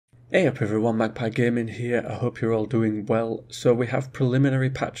Hey up everyone, Magpie Gaming here. I hope you're all doing well. So we have preliminary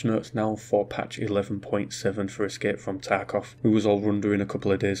patch notes now for patch 11.7 for Escape from Tarkov. We was all wondering a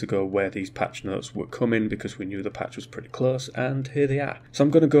couple of days ago where these patch notes were coming because we knew the patch was pretty close, and here they are. So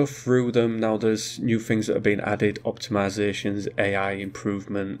I'm going to go through them. Now there's new things that have been added, optimizations, AI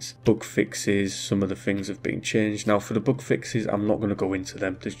improvements, bug fixes, some of the things have been changed. Now for the bug fixes, I'm not going to go into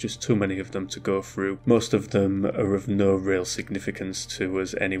them. There's just too many of them to go through. Most of them are of no real significance to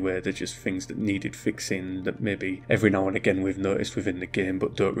us anyway. They're just things that needed fixing that maybe every now and again we've noticed within the game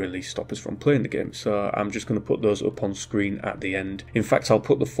but don't really stop us from playing the game. So I'm just going to put those up on screen at the end. In fact, I'll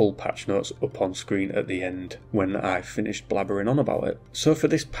put the full patch notes up on screen at the end when I've finished blabbering on about it. So for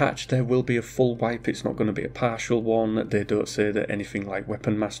this patch there will be a full wipe. It's not going to be a partial one. They don't say that anything like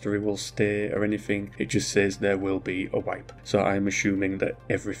weapon mastery will stay or anything. It just says there will be a wipe. So I'm assuming that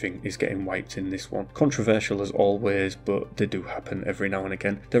everything is getting wiped in this one. Controversial as always, but they do happen every now and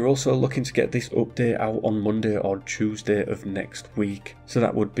again. They're also looking to get this update out on Monday or Tuesday of next week, so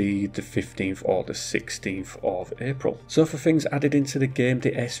that would be the 15th or the 16th of April. So for things added into the game,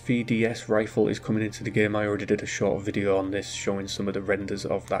 the SVDS rifle is coming into the game. I already did a short video on this showing some of the renders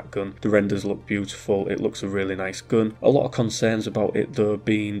of that gun. The renders look beautiful, it looks a really nice gun. A lot of concerns about it though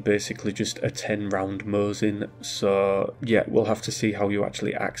being basically just a 10 round Mosin, so yeah, we'll have to see how you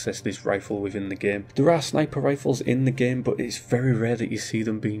actually access this rifle within the game. There are sniper rifles in the game, but it's very rare that you see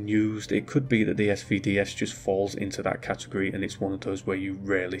them being used. It could be that the SVDS just falls into that category and it's one of those where you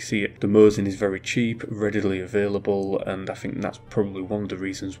rarely see it. The Mosin is very cheap, readily available, and I think that's probably one of the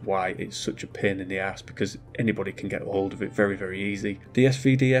reasons why it's such a pain in the ass, because anybody can get a hold of it very easy. The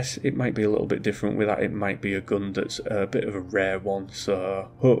SVDS, it might be a little bit different with that. It might be a gun that's a bit of a rare one, so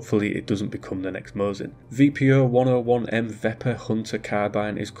hopefully it doesn't become the next Mosin. VPO 101M Vepr Hunter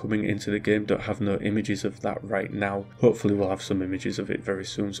Carbine is coming into the game. Don't have no images of that right now. Hopefully we'll have some images of it very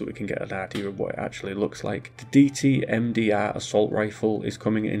soon so we can get an idea of what it actually looks like. The DT MDR assault rifle is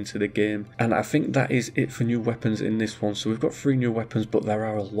coming into the game, and I think that is it for new weapons in this one. So we've got 3 new weapons, but there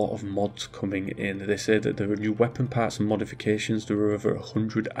are a lot of mods coming in. They say that there are new weapon parts and modifications. There are over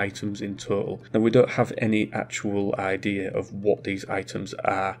 100 items in total. Now we don't have any actual idea of what these items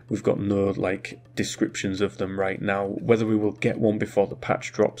are. We've got no like descriptions of them right now. Whether we will get one before the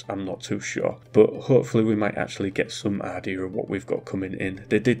patch drops, I'm not too sure, but hopefully we might actually get some idea of what we've got coming in.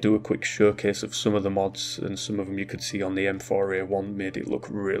 They did do a quick showcase of some of the mods, and some of them you could see on the M4A1 made it look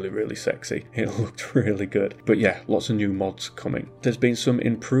really sexy. It looked really good. But yeah, lots of new mods coming. There's been some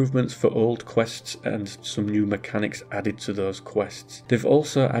improvements for old quests and some new mechanics added to those quests. They've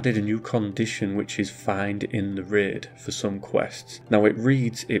also added a new condition which is find in the raid for some quests. Now it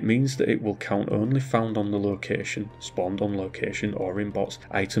reads, it means that it will count only found on the location, spawned on location or in bots,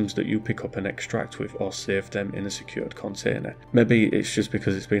 items that you pick up and extract with or save them in a secured container. Maybe it's just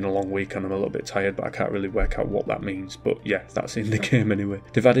because it's been a long week and I'm a little bit tired, but I can't really work out what that means. But yeah, that's in the game anyway.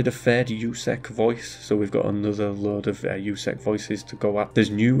 They've added a third USEC voice, so we've got another load of USEC voices to go at. There's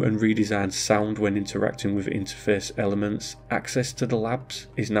new and redesigned sound when interacting with interface elements. Access to the labs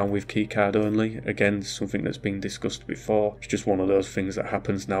is now with keycard only. Again, something that's been discussed before. It's just one of those things that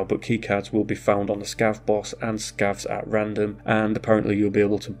happens now, but keycards will be found on the scav boss and scavs at random, and apparently you'll be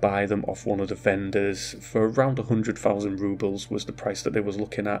able to buy them off one of the vendors for around 100,000 rubles was the price that they was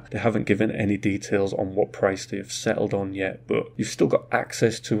looking at. They haven't given any details on what price they've settled on yet, but you've still got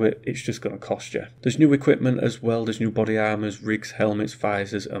access to it. It's just going to cost you. There's new equipment as well. There's new body armors, rigs, helmets,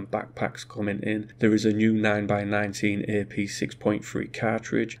 visors and backpacks coming in. There is a new 9x19 AP 6.3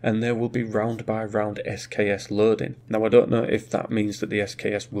 cartridge, and there will be round by round SKS loading. Now I don't know if that means that the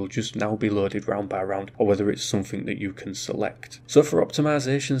SKS will just now be loaded round by round, or whether it's something that you can select. So for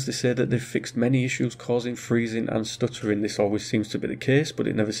optimizations, they say that they've fixed many issues causing freezing and stuttering. This always seems to be the case, but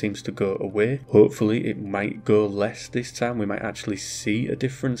it never seems to go away. Hopefully it might go less this time. We might actually see a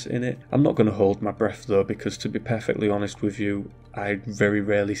difference in it. I'm not going to hold my breath though, because to be perfectly honest with you, I very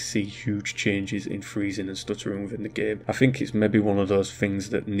rarely see huge changes in freezing and stuttering within the game. I think it's maybe one of those things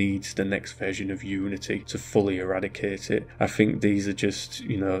that needs the next version of Unity to fully eradicate it. I think these are just,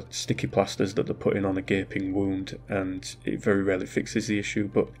 you know, sticky plasters that they're putting on a gaping wound, and it very rarely fixes the issue.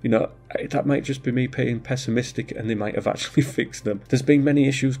 But, you know, that might just be me being pessimistic, and they might have actually fixed them. There's been many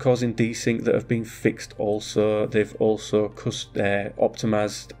issues causing desync that have been fixed also. They've also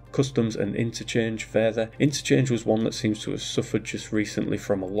optimized Customs and Interchange further. Interchange was one that seems to have suffered just recently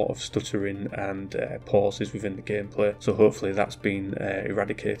from a lot of stuttering and pauses within the gameplay, so hopefully that's been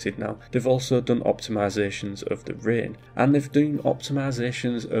eradicated now. They've also done optimizations of the rain, and they've done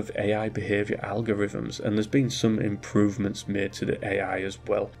optimizations of AI behavior algorithms, and there's been some improvements made to the AI as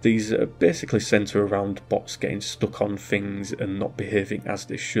well. These basically center around bots getting stuck on things and not behaving as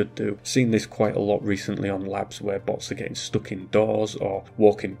they should do. Seen this quite a lot recently on labs where bots are getting stuck in doors or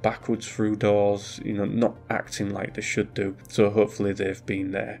walking backwards through doors, not acting like they should do. So hopefully they've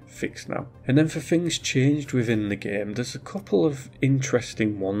been fixed now. And then for things changed within the game, there's a couple of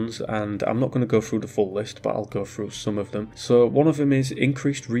interesting ones, and I'm not going to go through the full list, but I'll go through some of them. So one of them is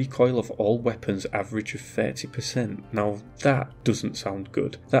increased recoil of all weapons, average of 30%. Now that doesn't sound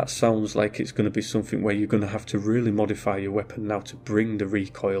good. That sounds like it's going to be something where you're going to have to really modify your weapon now to bring the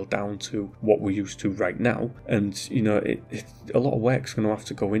recoil down to what we're used to right now. And a lot of work's going to have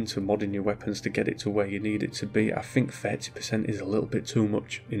to go into modding your weapons to get it to where you need it to be. I think 30% is a little bit too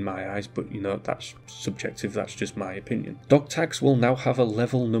much in my eyes, but that's subjective, that's just my opinion. Dog tags will now have a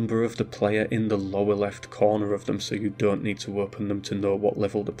level number of the player in the lower left corner of them, so you don't need to open them to know what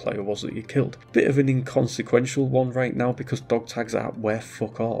level the player was that you killed. Bit of an inconsequential one right now because dog tags aren't worth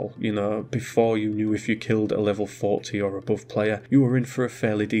fuck all. Before you knew if you killed a level 40 or above player, you were in for a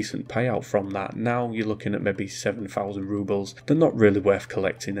fairly decent payout from that. Now you're looking at maybe 7,000 rubles. They're not really worth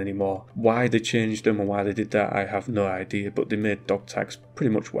collecting anymore. Why they changed them and why they did that, I have no idea, but they made dog tags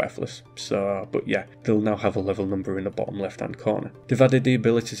pretty much worthless. So, but yeah, they'll now have a level number in the bottom left hand corner. They've added the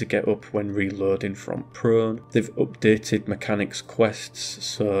ability to get up when reloading from prone. They've updated mechanics quests,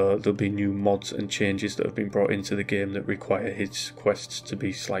 so there'll be new mods and changes that have been brought into the game that require his quests to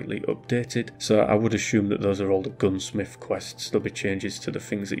be slightly updated. So I would assume that those are all the gunsmith quests. There'll be changes to the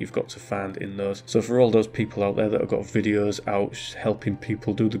things that you've got to find in those. So for all those people out there that have got videos out helping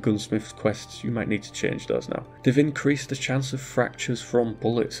people do the gunsmith quests, you might need to change those now. They've increased the chance of fractures from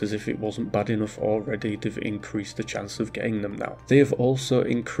bullets, as if it wasn't bad enough already. They've increased the chance of getting them now. They have also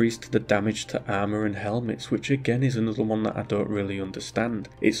increased the damage to armor and helmets, which again is another one that I don't really understand.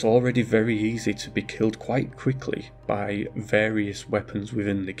 It's already very easy to be killed quite quickly by various weapons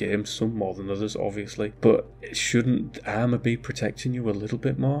within the game, some more than others obviously, but shouldn't armor be protecting you a little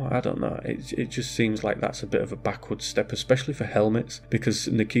bit more? I don't know, it just seems like that's a bit of a backward step, especially for helmets, because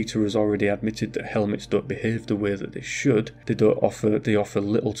Nikita has already admitted that helmets don't behave the way that they should. They offer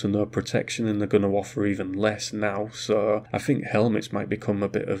little to no protection, and they're going to offer even less now. So I think helmets might become a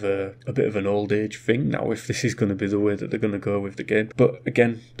bit of an old age thing now if this is going to be the way that they're going to go with the game. But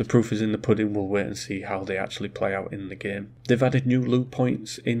again, the proof is in the pudding. We'll wait and see how they actually play out in the game. They've added new loot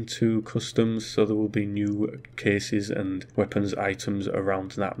points into customs, so there will be new cases and weapons items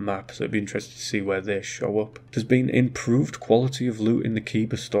around that map, so it'd be interesting to see where they show up. There's been improved quality of loot in the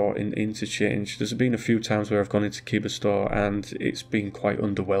Kiba store in Interchange. There's been a few times where I've gone into Kiba store and it's been quite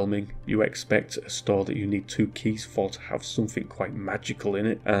underwhelming. You expect a store that you need 2 keys for to have something quite magical in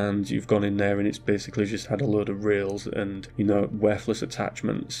it, and you've gone in there and it's basically just had a load of rails and worthless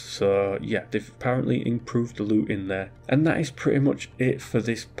attachments. So yeah, they've apparently improved the loot in there, and that is pretty much it for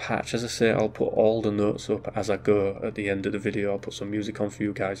this patch. As I say, I'll put all the notes up as I go at the end of the video. I'll put some music on for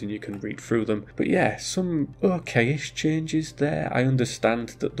you guys and you can read through them. But yeah, some okayish changes there. I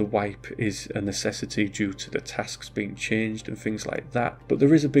understand that the wipe is a necessity due to the tasks being changed and things like that, but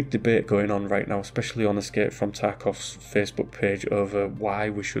there is a big debate going on right now, especially on Escape from Tarkov's Facebook page, over why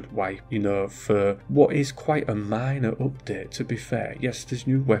we should wipe, for what is quite a minor update, to be fair. Yes, there's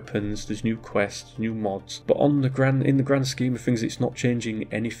new weapons, there's new quests, new mods, but in the grand scheme of things, it's not changing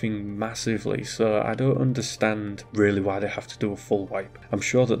anything massively, so I don't understand really why they have to do a full wipe. I'm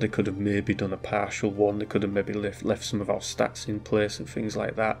sure that they could have maybe done a partial one, they could have maybe left some of our stats in place and things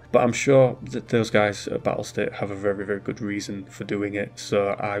like that, but I'm sure that those guys at Battlestate have a very, very good reason for doing it, so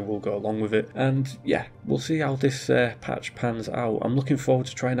I will go along with it. And yeah, we'll see how this patch pans out. I'm looking forward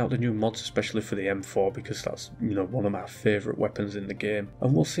to trying out the new mods, especially for the M4, because that's one of my favourite weapons in the game,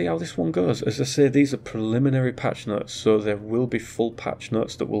 and we'll see how this one goes. As I say, these are preliminary patch notes, so there will be full patch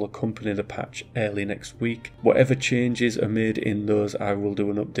notes that will accompany the patch early next week. Whatever changes are made in those, I will do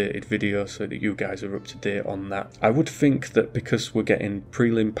an updated video so that you guys are up to date on that. I would think that because we're getting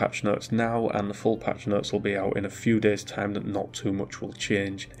prelim patch notes now and the full patch notes will be out in a few days time, that not too much will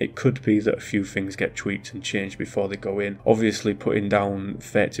change. It could be that a few things get tweaked and changed before they go in. Obviously putting down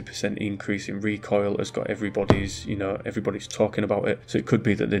 30% increase in recoil has got everybody's talking about it, so it could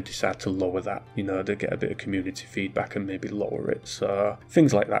be that they decide to lower that, they get a bit of community feedback and maybe lower it. So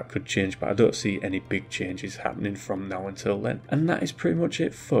things like that could change, but I don't see any big changes happening from now until then. And that is pretty much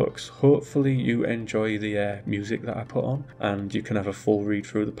it, folks. Hopefully you enjoy the music that I put on, and you can have a full read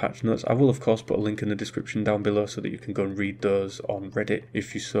through the patch notes. I will of course put a link in the description down below so that you can go and read those on Reddit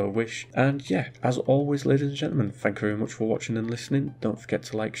if you so wish. And yeah, as always, ladies and gentlemen, thank you very much for watching and listening. Don't forget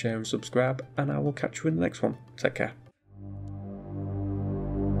to like, share and subscribe, and I will catch you in the next one. Take care.